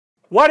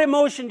What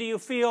emotion do you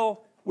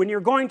feel when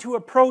you're going to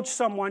approach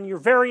someone you're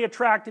very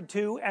attracted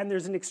to and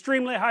there's an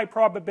extremely high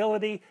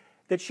probability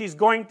that she's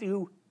going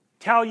to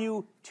tell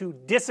you to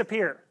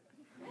disappear?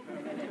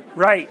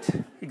 Right,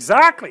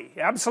 exactly,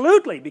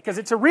 absolutely, because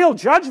it's a real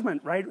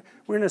judgment, right?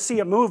 We're going to see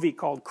a movie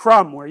called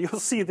Crumb where you'll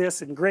see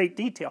this in great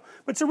detail.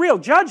 But it's a real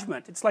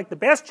judgment. It's like the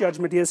best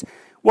judgment is,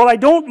 well, I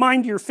don't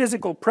mind your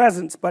physical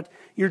presence, but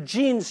your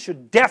genes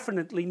should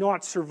definitely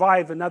not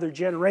survive another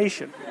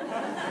generation.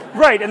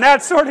 Right, and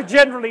that's sort of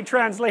generally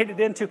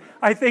translated into,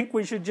 I think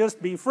we should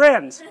just be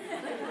friends.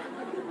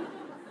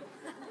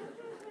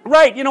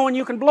 Right, you know, and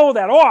you can blow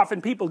that off,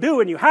 and people do,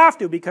 and you have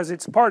to, because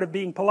it's part of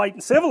being polite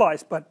and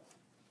civilized, but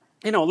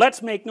you know,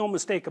 let's make no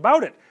mistake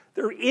about it.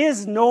 There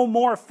is no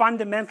more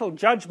fundamental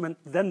judgment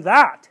than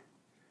that.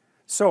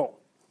 So,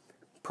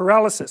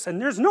 paralysis.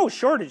 And there's no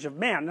shortage of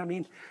men, I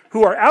mean,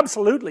 who are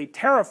absolutely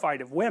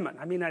terrified of women.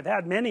 I mean, I've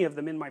had many of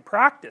them in my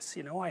practice,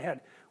 you know. I had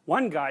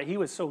one guy, he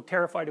was so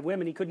terrified of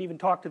women he couldn't even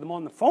talk to them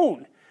on the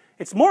phone.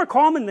 It's more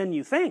common than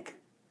you think.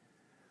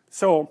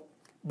 So,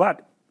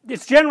 but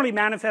it's generally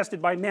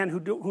manifested by men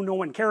who no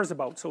one cares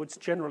about, so it's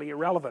generally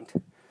irrelevant.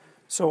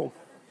 So,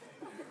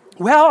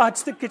 well,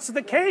 it's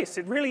the case.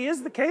 It really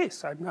is the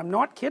case. I'm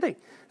not kidding.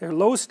 They're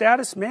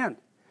low-status men.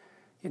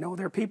 You know,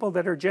 they're people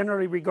that are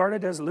generally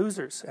regarded as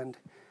losers, and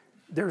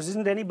there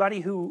isn't anybody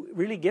who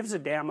really gives a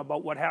damn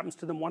about what happens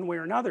to them one way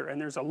or another,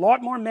 and there's a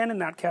lot more men in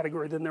that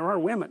category than there are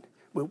women.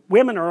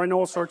 Women are in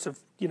all sorts of,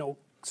 you know,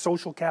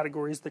 social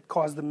categories that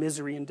cause them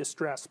misery and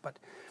distress, but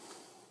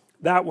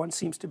that one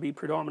seems to be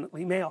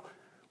predominantly male.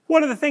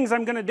 One of the things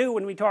I'm going to do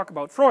when we talk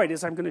about Freud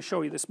is I'm going to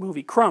show you this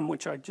movie Crumb,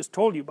 which I just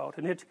told you about,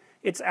 and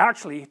it's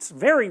a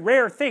very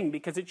rare thing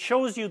because it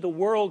shows you the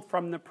world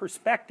from the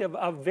perspective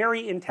of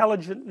very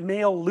intelligent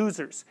male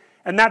losers,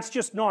 and that's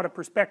just not a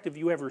perspective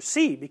you ever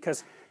see,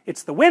 because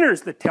it's the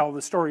winners that tell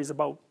the stories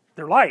about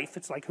their life.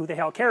 It's like, who the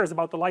hell cares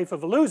about the life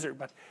of a loser?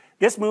 But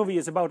this movie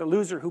is about a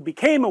loser who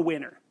became a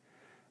winner,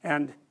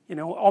 and you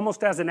know,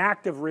 almost as an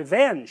act of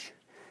revenge,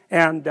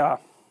 and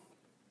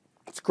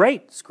it's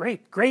great,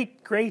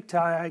 great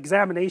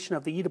examination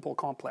of the Oedipal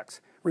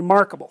complex.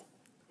 Remarkable.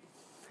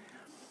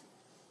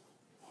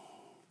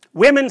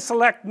 Women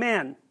select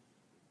men.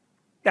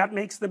 That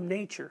makes them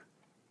nature,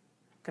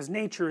 because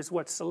nature is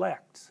what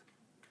selects.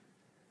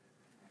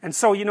 And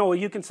so, you know,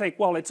 you can say,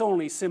 well, it's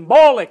only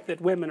symbolic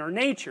that women are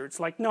nature. It's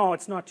like, no,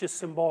 it's not just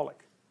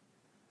symbolic.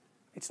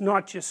 It's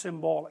not just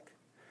symbolic.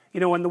 You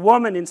know, and the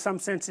woman, in some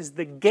sense, is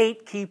the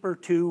gatekeeper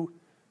to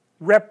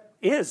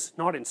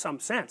not in some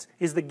sense,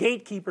 is the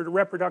gatekeeper to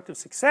reproductive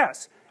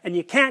success. And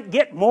you can't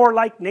get more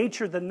like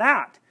nature than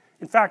that.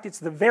 In fact, it's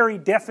the very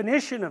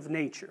definition of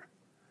nature.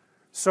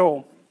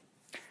 So,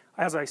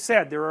 as I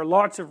said, there are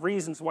lots of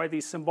reasons why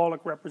these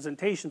symbolic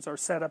representations are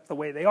set up the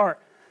way they are.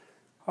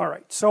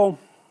 Alright, so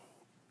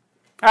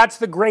that's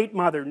the great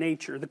mother,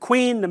 nature. The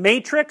queen, the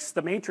matrix.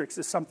 The matrix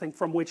is something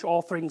from which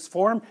all things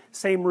form.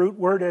 Same root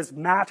word as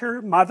matter,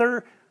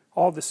 mother,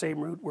 all the same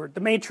root word.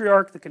 The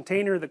matriarch, the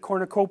container, the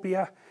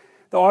cornucopia,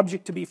 the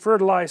object to be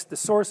fertilized, the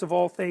source of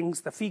all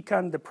things, the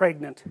fecund, the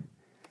pregnant.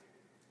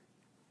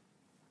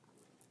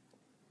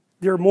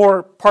 There are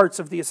more parts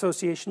of the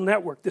associational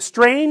network. The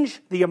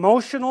strange, the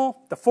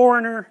emotional, the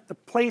foreigner, the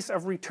place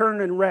of return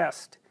and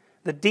rest.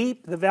 The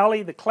deep, the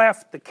valley, the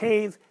cleft, the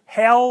cave,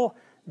 hell,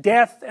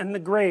 death, and the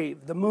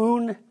grave. The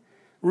moon,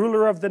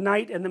 ruler of the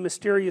night and the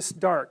mysterious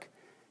dark.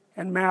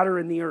 And matter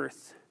and the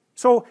earth.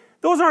 So,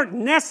 those aren't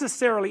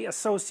necessarily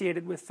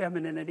associated with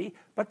femininity,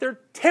 but they're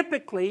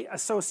typically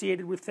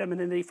associated with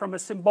femininity from a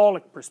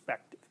symbolic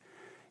perspective.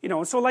 You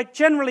know, so like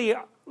generally,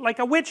 like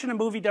a witch in a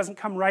movie doesn't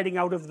come riding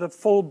out of the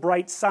full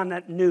bright sun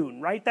at noon,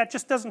 right? That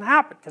just doesn't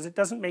happen because it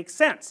doesn't make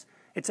sense.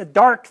 It's a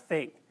dark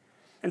thing.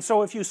 And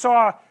so if you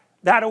saw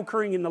that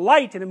occurring in the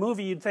light in a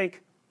movie, you'd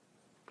think,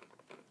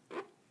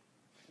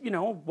 you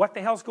know, what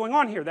the hell's going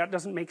on here? That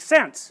doesn't make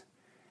sense.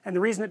 And the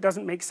reason it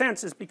doesn't make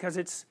sense is because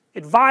it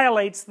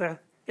violates the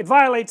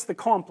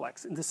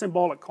complex, the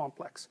symbolic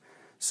complex.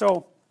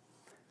 So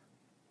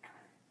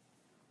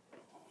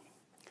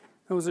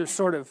those are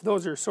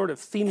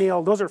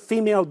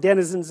female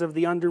denizens of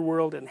the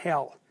underworld and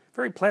hell.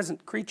 Very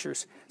pleasant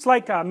creatures. It's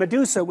like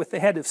Medusa with the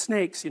head of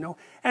snakes, you know.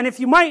 And if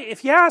you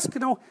ask,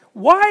 you know,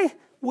 why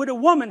would a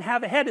woman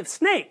have a head of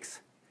snakes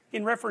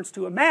in reference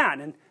to a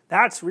man? And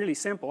that's really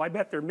simple. I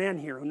bet there are men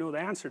here who know the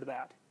answer to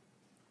that.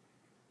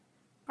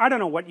 I don't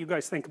know what you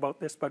guys think about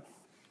this, but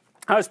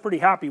I was pretty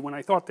happy when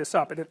I thought this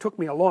up, and it took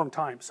me a long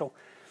time. So,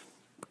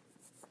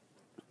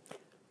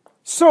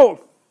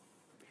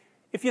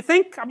 if you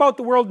think about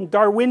the world in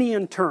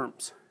Darwinian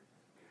terms,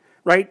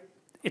 right,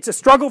 it's a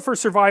struggle for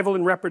survival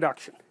and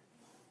reproduction,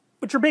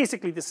 which are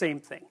basically the same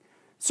thing.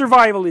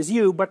 Survival is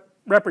you, but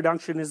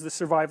reproduction is the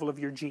survival of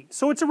your genes.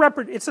 So it's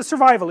a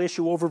survival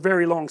issue over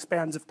very long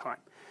spans of time.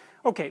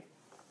 Okay.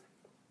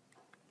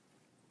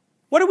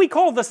 What do we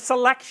call the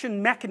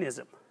selection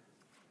mechanism?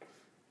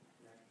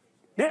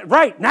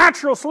 Right,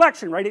 natural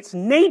selection, right? It's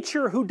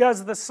nature who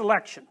does the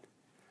selection.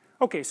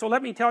 Okay, so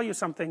let me tell you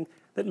something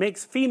that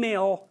makes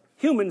female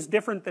humans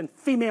different than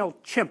female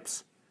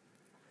chimps.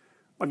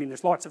 I mean,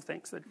 there's lots of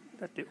things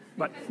that do,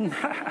 but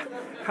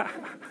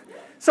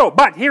so,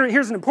 but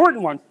here's an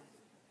important one.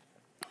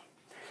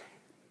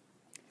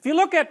 If you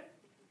look at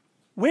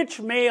which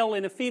male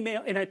in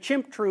a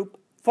chimp troop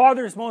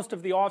fathers most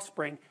of the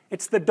offspring,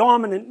 it's the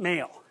dominant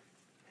male.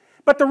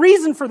 But the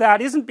reason for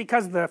that isn't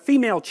because the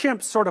female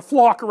chimps sort of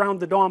flock around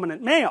the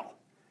dominant male.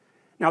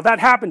 Now that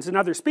happens in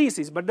other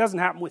species, but it doesn't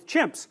happen with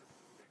chimps.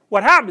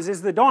 What happens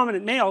is the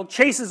dominant male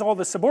chases all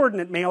the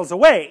subordinate males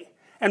away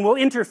and will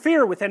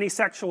interfere with any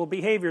sexual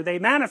behavior they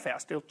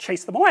manifest. It'll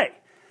chase them away.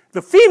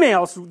 The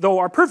females, though,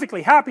 are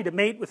perfectly happy to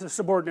mate with a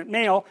subordinate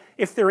male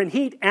if they're in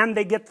heat and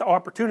they get the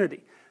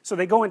opportunity. So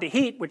they go into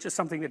heat, which is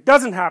something that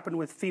doesn't happen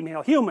with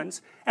female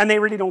humans, and they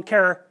really don't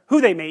care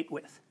who they mate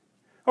with.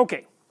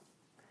 Okay.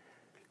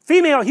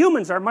 Female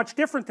humans are much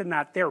different than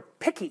that. They're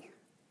picky.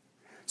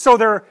 So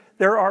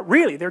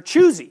they're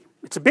choosy.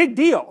 It's a big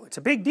deal. It's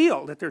a big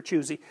deal that they're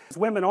choosy.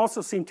 Women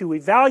also seem to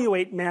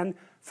evaluate men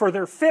for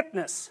their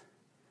fitness.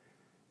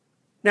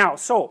 Now,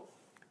 so,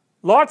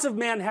 lots of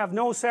men have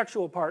no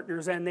sexual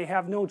partners and they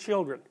have no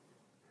children.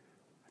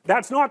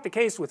 That's not the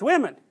case with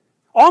women.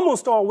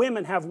 Almost all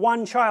women have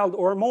one child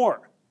or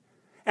more.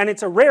 And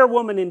it's a rare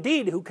woman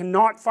indeed who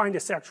cannot find a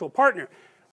sexual partner.